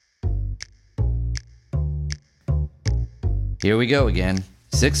Here we go again.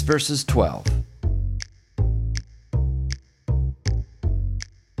 6 versus 12.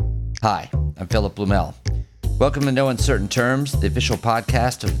 Hi, I'm Philip Blumel. Welcome to No Uncertain Terms, the official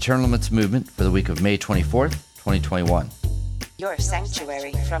podcast of the Term Limits Movement for the week of May 24th, 2021. Your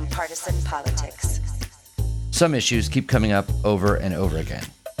sanctuary from partisan politics. Some issues keep coming up over and over again.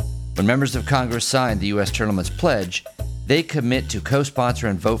 When members of Congress signed the U.S. Term Limits Pledge, they commit to co-sponsor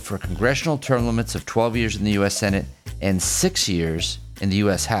and vote for congressional term limits of 12 years in the U.S. Senate and 6 years in the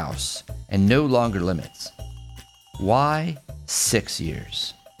U.S. House, and no longer limits. Why 6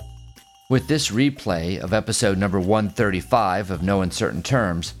 years? With this replay of episode number 135 of No Uncertain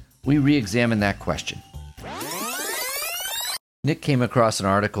Terms, we re-examine that question. Nick came across an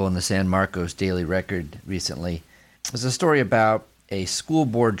article in the San Marcos Daily Record recently. It was a story about a school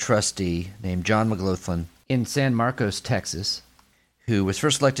board trustee named John McLaughlin in San Marcos, Texas, who was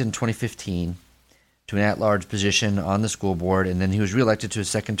first elected in 2015 to an at-large position on the school board, and then he was reelected to a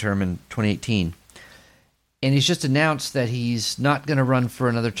second term in 2018. And he's just announced that he's not going to run for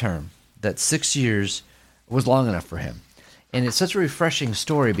another term, that 6 years was long enough for him. And it's such a refreshing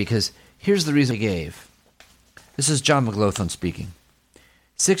story because here's the reason he gave. This is John McLaughlin speaking.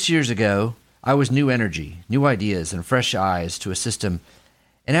 6 years ago, I was new energy, new ideas, and fresh eyes to a system,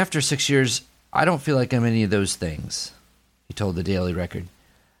 and after 6 years, I don't feel like I'm any of those things, he told the Daily Record.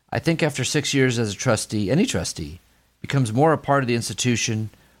 I think after 6 years as a trustee, any trustee becomes more a part of the institution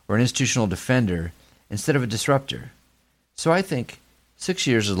or an institutional defender instead of a disruptor. So I think 6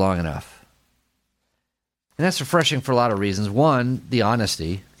 years is long enough. And that's refreshing for a lot of reasons. One, the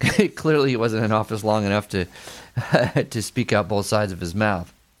honesty. Clearly he wasn't in office long enough to to speak out both sides of his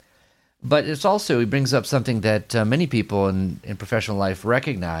mouth. But it's also, he brings up something that many people in professional life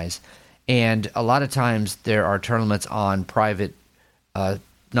recognize. And a lot of times there are term limits on private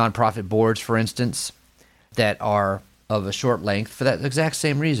nonprofit boards, for instance, that are of a short length for that exact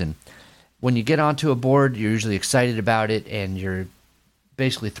same reason. When you get onto a board, you're usually excited about it, and you're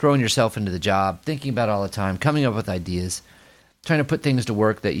basically throwing yourself into the job, thinking about it all the time, coming up with ideas, trying to put things to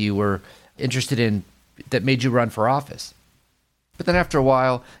work that you were interested in that made you run for office. But then after a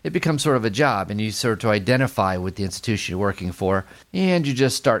while, it becomes sort of a job, and you sort of identify with the institution you're working for, and you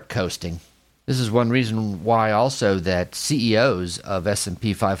just start coasting. This is one reason why also that CEOs of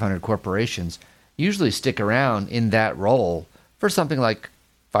S&P 500 corporations usually stick around in that role for something like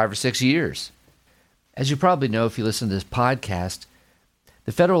 5 or 6 years. As you probably know if you listen to this podcast,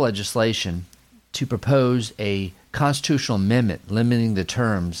 the federal legislation to propose a constitutional amendment limiting the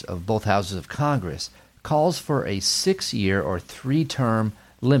terms of both houses of Congress calls for a 6-year or 3-term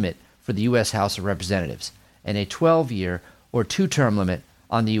limit for the U.S. House of Representatives and a 12-year or 2-term limit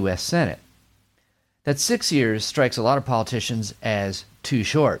on the U.S. Senate. That 6 years strikes a lot of politicians as too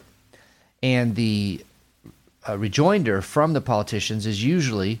short, and the rejoinder from the politicians is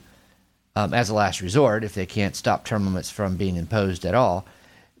usually, as a last resort, if they can't stop term limits from being imposed at all,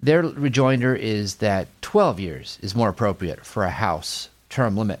 their rejoinder is that 12 years is more appropriate for a House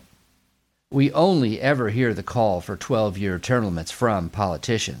term limit. We only ever hear the call for 12-year term limits from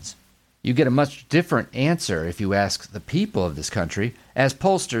politicians. You get a much different answer if you ask the people of this country, as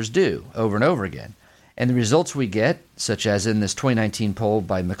pollsters do over and over again. And the results we get, such as in this 2019 poll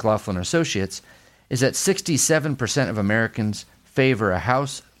by McLaughlin Associates, is that 67% of Americans favor a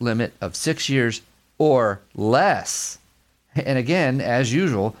House limit of 6 years or less. And again, as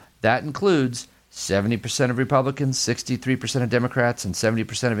usual, that includes 70% of Republicans, 63% of Democrats, and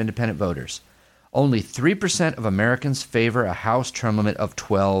 70% of independent voters. Only 3% of Americans favor a House term limit of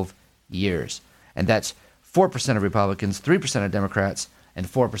 12 years. And that's 4% of Republicans, 3% of Democrats, and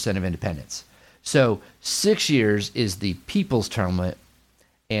 4% of independents. So 6 years is the people's term limit,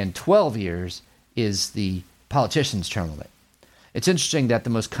 and 12 years is the politician's term limit. It's interesting that the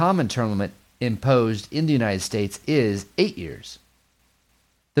most common term limit imposed in the United States is 8 years.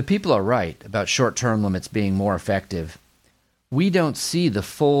 The people are right about short term limits being more effective. We don't see the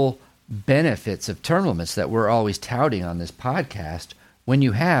full benefits of term limits that we're always touting on this podcast when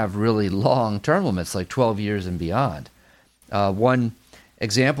you have really long term limits like 12 years and beyond. One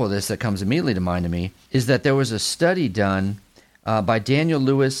example of this that comes immediately to mind to me is that there was a study done by Daniel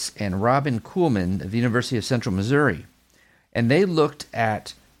Lewis and Robin Kuhlman of the University of Central Missouri, and they looked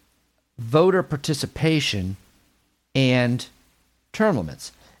at voter participation and term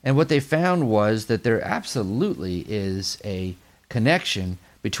limits. And what they found was that there absolutely is a connection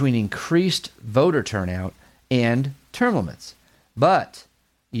between increased voter turnout and term limits. But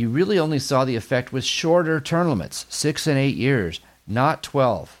you really only saw the effect with shorter term limits, 6 and 8 years, not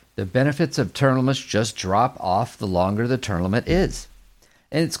 12. The benefits of term limits just drop off the longer the term limit is.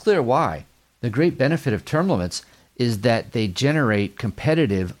 And it's clear why. The great benefit of term limits is that they generate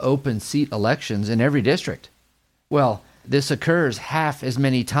competitive open seat elections in every district. Well, this occurs half as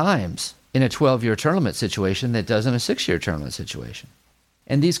many times in a 12-year term limit situation that does in a 6-year term limit situation.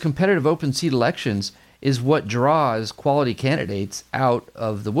 And these competitive open seat elections is what draws quality candidates out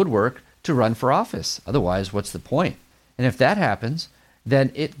of the woodwork to run for office. Otherwise, what's the point? And if that happens,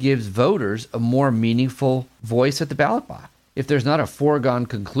 then it gives voters a more meaningful voice at the ballot box. If there's not a foregone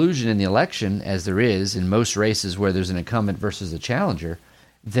conclusion in the election, as there is in most races where there's an incumbent versus a challenger,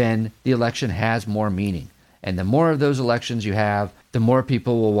 then the election has more meaning. And the more of those elections you have, the more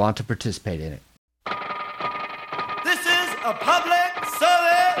people will want to participate in it. This is a public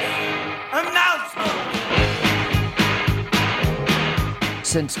service announcement.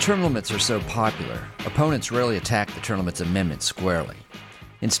 Since term limits are so popular, opponents rarely attack the term limits amendment squarely.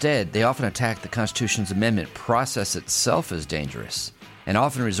 Instead, they often attack the Constitution's amendment process itself as dangerous, and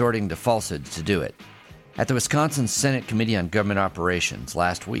often resorting to falsehoods to do it. At the Wisconsin Senate Committee on Government Operations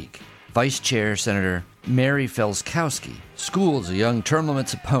last week, Vice Chair Senator Mary Felskowski schools a young term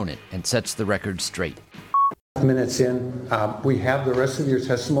limits opponent and sets the record straight. Minutes in, we have the rest of your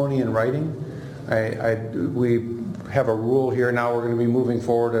testimony in writing. We have a rule here now. We're going to be moving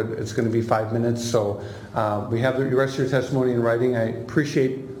forward. It's going to be 5 minutes. So we have the rest of your testimony in writing. I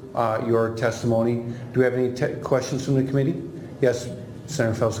appreciate your testimony. Do we have any questions from the committee? Yes,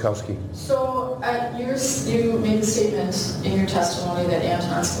 Senator Felskowski. So you made a statement in your testimony that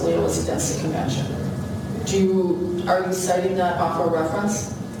Anton Scalia was against the convention. Are you citing that off a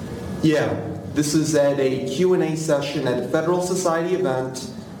reference? Yeah, this is at a Q&A session at a Federal Society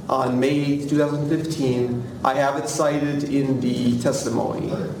event on May 8, 2015. I have it cited in the testimony.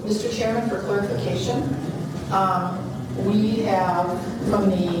 Mr. Chairman, for clarification, we have from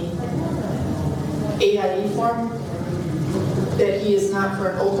the AIE form that he is not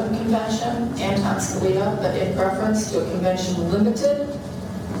for an open convention, Anton Scalia, but in preference to a convention limited.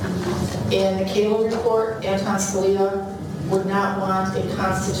 In the Cahill report, Anton Scalia would not want a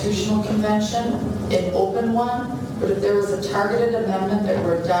constitutional convention, an open one, but if there was a targeted amendment that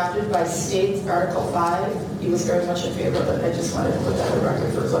were adopted by states, Article 5, he was very much in favor of it. I just wanted to put that on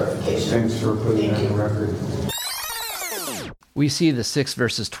record for clarification. Thanks for putting that on record. We see the 6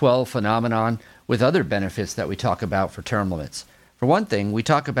 versus 12 phenomenon with other benefits that we talk about for term limits. For one thing, we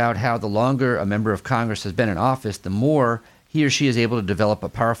talk about how the longer a member of Congress has been in office, the more he or she is able to develop a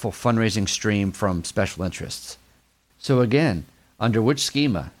powerful fundraising stream from special interests. So again, under which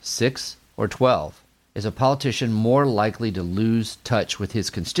schema, 6 or 12, is a politician more likely to lose touch with his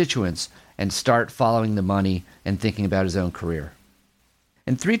constituents and start following the money and thinking about his own career?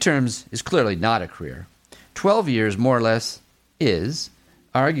 And 3 terms is clearly not a career. 12 years, more or less, is,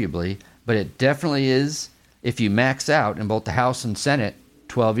 arguably, but it definitely is, if you max out in both the House and Senate,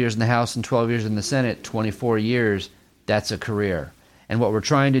 12 years in the House and 12 years in the Senate, 24 years, that's a career. And what we're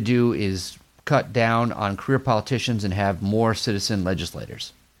trying to do is cut down on career politicians and have more citizen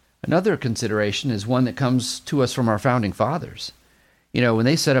legislators. Another consideration is one that comes to us from our founding fathers. You know, when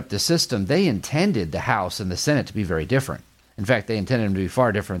they set up the system, they intended the House and the Senate to be very different. In fact, they intended them to be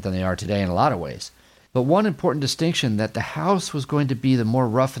far different than they are today in a lot of ways. But one important distinction, that the House was going to be the more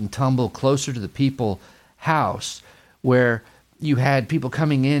rough and tumble, closer to the people House, where you had people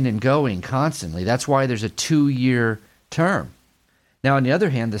coming in and going constantly. That's why there's a 2-year term. Now, on the other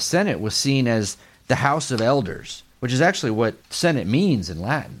hand, the Senate was seen as the House of Elders, which is actually what Senate means in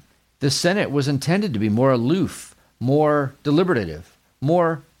Latin. The Senate was intended to be more aloof, more deliberative,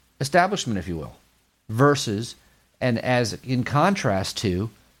 more establishment, if you will, versus, and as in contrast to,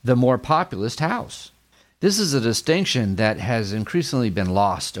 the more populist House. This is a distinction that has increasingly been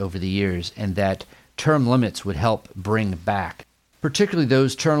lost over the years, and that term limits would help bring back, particularly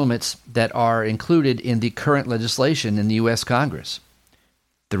those term limits that are included in the current legislation in the U.S. Congress.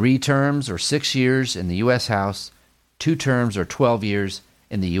 3 terms or 6 years in the U.S. House, 2 terms or 12 years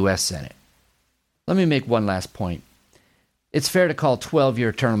in the U.S. Senate. Let me make one last point. It's fair to call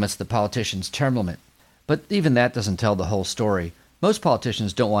 12-year term limits the politician's term limit, but even that doesn't tell the whole story. Most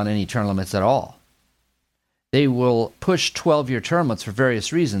politicians don't want any term limits at all. They will push 12-year term limits for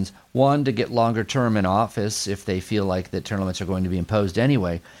various reasons. One, to get longer term in office if they feel like that term limits are going to be imposed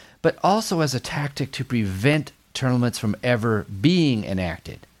anyway, but also as a tactic to prevent term limits from ever being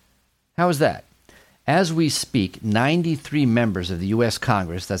enacted. How is that? As we speak, 93 members of the U.S.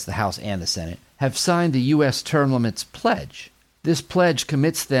 Congress, that's the House and the Senate, have signed the U.S. Term Limits Pledge. This pledge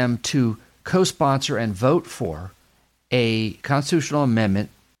commits them to co-sponsor and vote for a constitutional amendment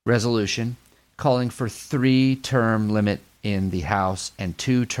resolution calling for 3-term limit in the House and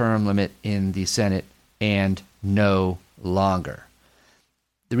 2-term limit in the Senate and no longer.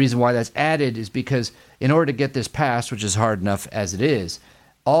 The reason why that's added is because in order to get this passed, which is hard enough as it is,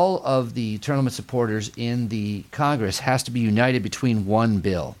 all of the term limit supporters in the Congress has to be united between one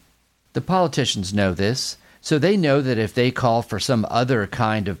bill. The politicians know this, so they know that if they call for some other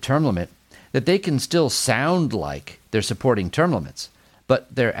kind of term limit, that they can still sound like they're supporting term limits,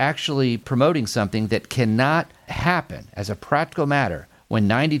 but they're actually promoting something that cannot happen as a practical matter when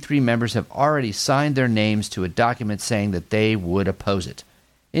 93 members have already signed their names to a document saying that they would oppose it.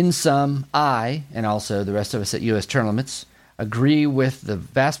 In sum, I, and also the rest of us at U.S. Term Limits, agree with the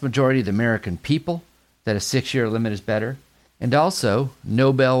vast majority of the American people that a 6-year limit is better, and also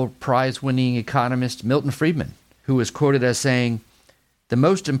Nobel Prize-winning economist Milton Friedman, who was quoted as saying, "The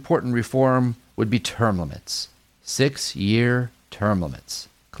most important reform would be term limits. 6-year term limits."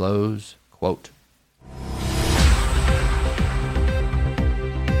 Close quote.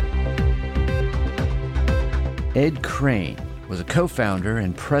 Ed Crane was a co-founder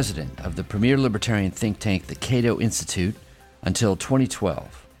and president of the premier libertarian think tank, the Cato Institute, until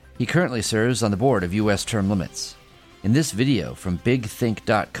 2012. He currently serves on the board of U.S. Term Limits. In this video from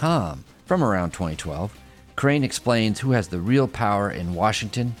BigThink.com from around 2012, Crane explains who has the real power in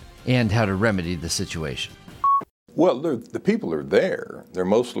Washington and how to remedy the situation. Well, the people are there. They're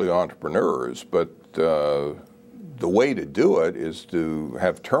mostly entrepreneurs, but the way to do it is to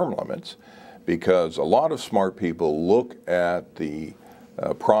have term limits, because a lot of smart people look at the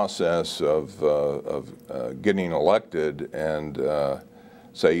process of getting elected and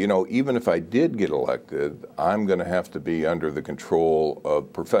say, you know, even if I did get elected, I'm going to have to be under the control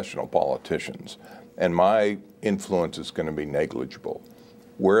of professional politicians, and my influence is going to be negligible.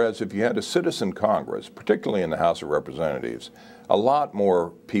 Whereas if you had a citizen Congress, particularly in the House of Representatives, a lot more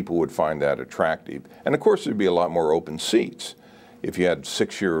people would find that attractive. And of course, there'd be a lot more open seats. If you had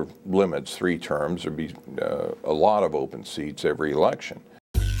 6-year limits, 3 terms, there'd be a lot of open seats every election.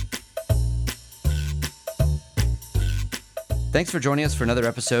 Thanks for joining us for another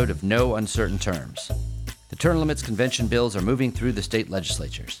episode of No Uncertain Terms. The term limits convention bills are moving through the state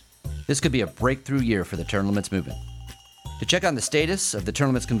legislatures. This could be a breakthrough year for the term limits movement. To check on the status of the term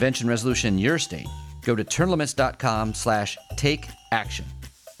limits convention resolution in your state, go to termlimits.com/takeaction.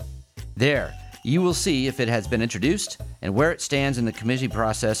 There, you will see if it has been introduced and where it stands in the committee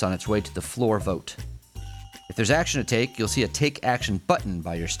process on its way to the floor vote. If there's action to take, you'll see a Take Action button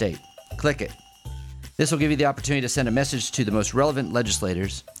by your state. Click it. This will give you the opportunity to send a message to the most relevant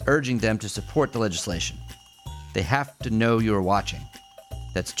legislators, urging them to support the legislation. They have to know you're watching.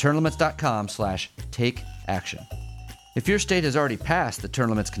 That's termlimits.com/takeaction. If your state has already passed the Term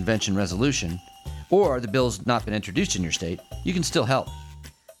Limits Convention resolution, or the bill's not been introduced in your state, you can still help.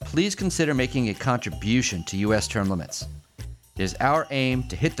 Please consider making a contribution to U.S. term limits. It is our aim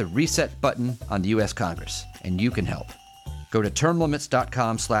to hit the reset button on the U.S. Congress, and you can help. Go to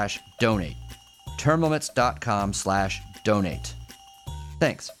termlimits.com/donate. termlimits.com/donate.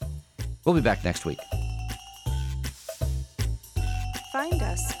 Thanks. We'll be back next week. Find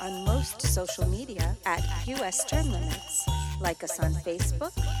us on most social media at US Term Limits. Like us on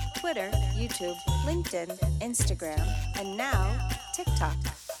Facebook, Twitter, YouTube, LinkedIn, Instagram, and now TikTok.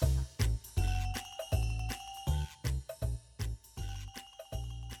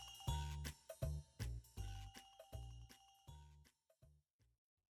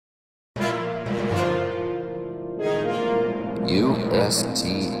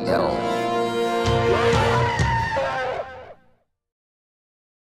 USTL.